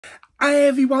Hey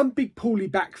everyone, Big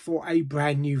Pauly back for a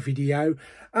brand new video.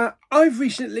 I've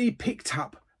recently picked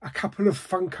up a couple of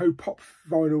Funko Pop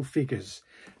vinyl figures.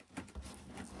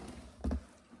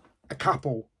 A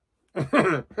couple.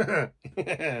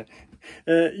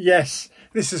 Yes,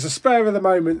 this is a spur of the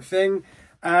moment thing.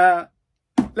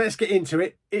 Let's get into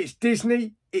it. It's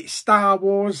Disney, it's Star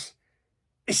Wars,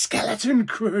 it's Skeleton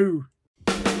Crew.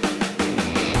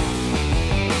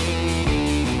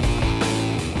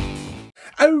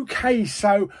 Okay,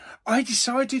 so I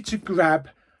decided to grab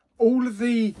all of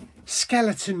the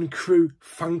Skeleton Crew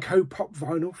Funko Pop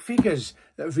vinyl figures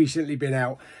that have recently been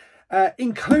out,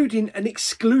 including an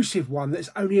exclusive one that's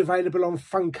only available on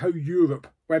Funko Europe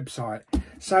website.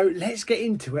 So let's get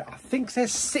into it. I think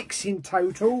there's 6 in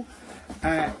total.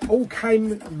 All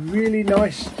came really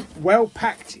nice, well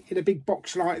packed in a big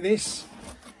box like this.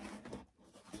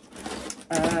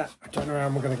 I don't know how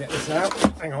I'm going to get this out.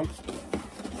 Hang on.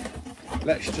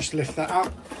 Let's just lift that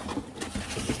up.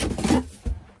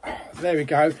 Oh, there we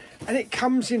go. And it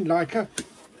comes in like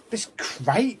this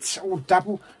crate or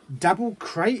double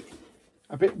crate.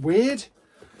 A bit weird,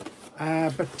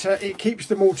 but it keeps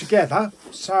them all together.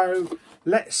 So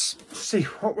let's see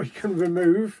what we can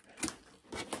remove.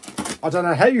 I don't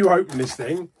know how you open this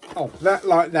thing. Oh, that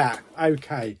like that.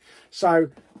 Okay. So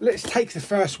let's take the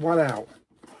first one out.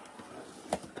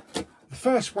 The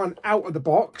first one out of the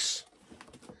box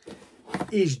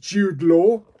is Jude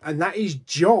Law, and that is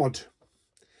Jod.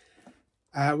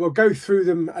 We'll go through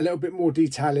them a little bit more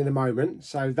detail in a moment.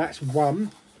 So that's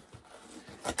one.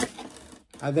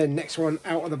 And then next one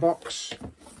out of the box.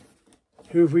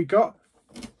 Who have we got?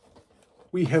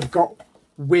 We have got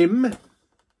Wim.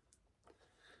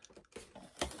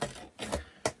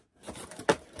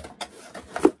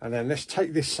 And then let's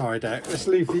take this side out. Let's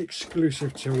leave the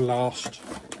exclusive till last.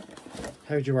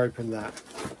 How do you open that?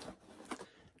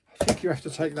 I think you have to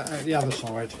take that out the other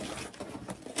side.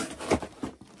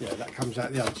 Yeah, that comes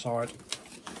out the other side.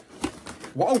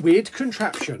 What a weird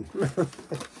contraption.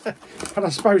 But I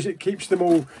suppose it keeps them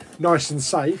all nice and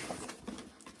safe.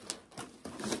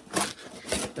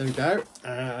 There we go.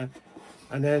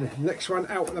 And then next one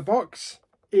out of the box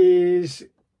is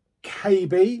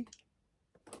KB.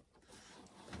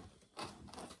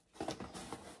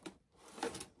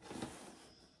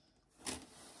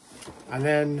 And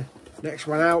then next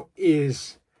one out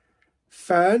is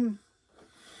Fern.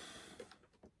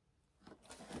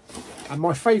 And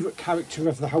my favourite character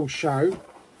of the whole show,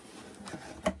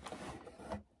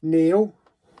 Neil.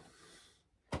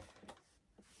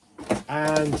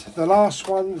 And the last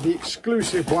one, the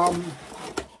exclusive one,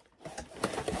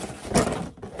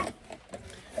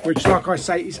 which, like I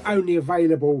say, is only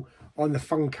available on the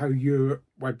Funko Europe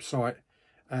website,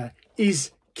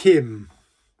 is Kim.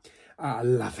 I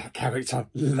love that character.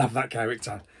 Love that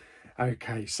character.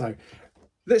 Okay, so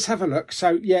let's have a look.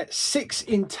 So, yeah, 6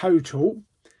 in total.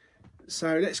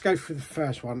 So let's go for the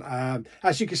first one.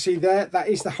 As you can see there, that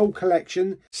is the whole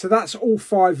collection. So that's all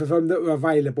 5 of them that were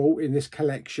available in this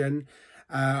collection.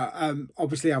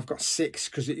 Obviously, I've got 6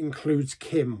 because it includes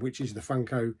Kim, which is the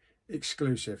Funko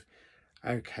exclusive.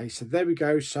 Okay, so there we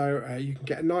go. So you can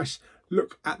get a nice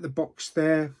look at the box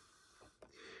there.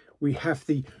 We have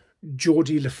the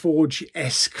Geordie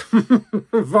LaForge-esque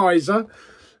visor.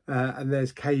 And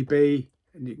there's KB.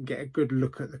 And you can get a good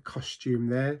look at the costume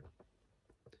there.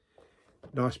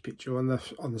 Nice picture on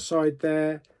the side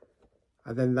there,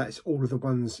 and then that's all of the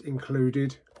ones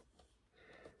included.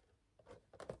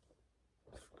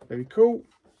 Very cool.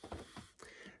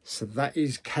 So that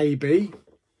is KB.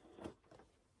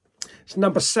 It's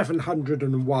number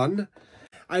 701.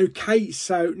 Okay,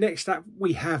 so next up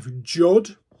we have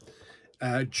Jude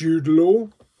Law.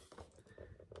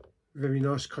 Very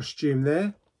nice costume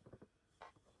there.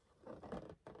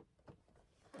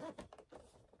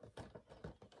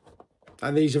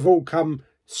 And these have all come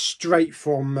straight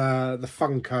from the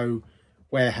Funko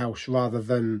warehouse rather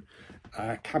than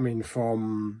coming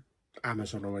from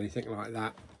Amazon or anything like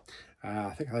that. I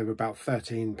think they were about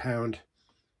 £13.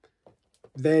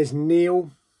 There's Neil.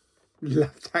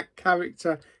 Love that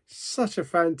character. Such a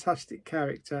fantastic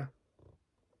character.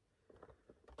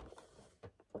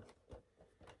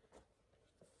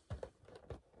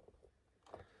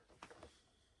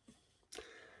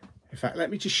 In fact,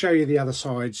 let me just show you the other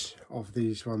sides of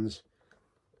these ones,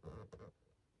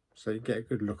 so you get a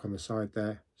good look on the side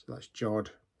there. So that's Jod.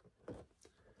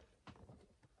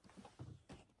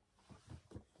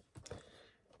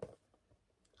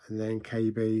 And then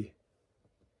KB.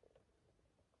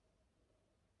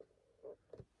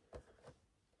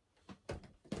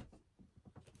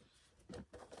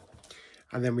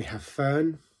 And then we have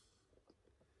Fern.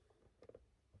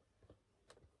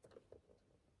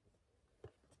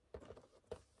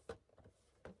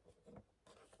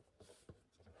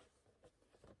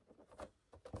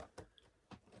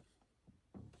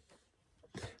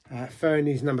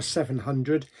 Fernie's number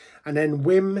 700, and then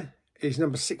Wim is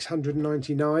number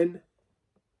 699.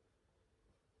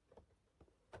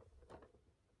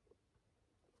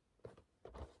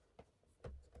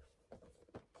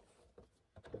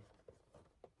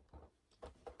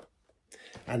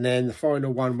 And then the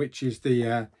final one, which is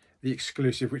the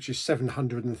exclusive, which is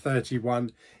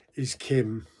 731, is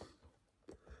Kim.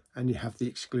 And you have the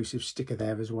exclusive sticker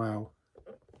there as well.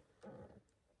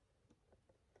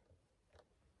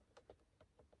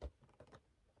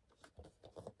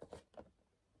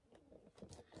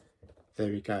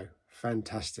 There we go.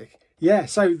 Fantastic. Yeah,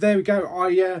 so there we go.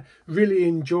 I really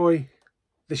enjoy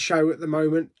the show at the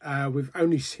moment. We've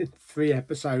only seen 3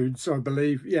 episodes, I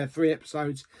believe. Yeah, 3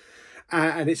 episodes.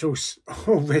 And it's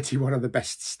already one of the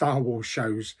best Star Wars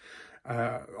shows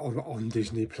on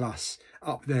Disney Plus,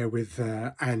 up there with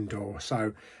Andor.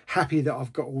 So happy that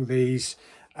I've got all these.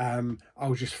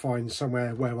 I'll just find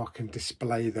somewhere where I can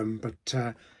display them.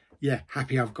 But yeah,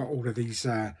 happy I've got all of these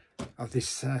of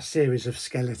this series of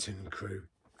Skeleton Crew.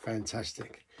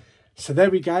 Fantastic. So there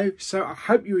we go. So I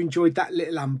hope you enjoyed that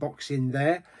little unboxing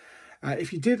there.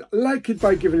 If you did, like it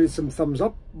by giving it some thumbs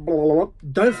up.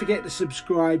 Don't forget to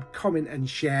subscribe, comment and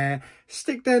share.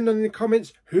 Stick down in the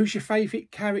comments, who's your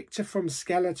favourite character from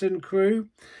Skeleton Crew?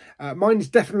 Mine's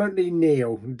definitely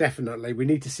Neil. Definitely. We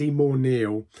need to see more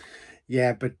Neil.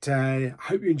 Yeah, but I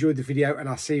hope you enjoyed the video, and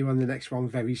I'll see you on the next one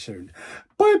very soon.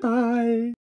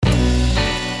 Bye-bye.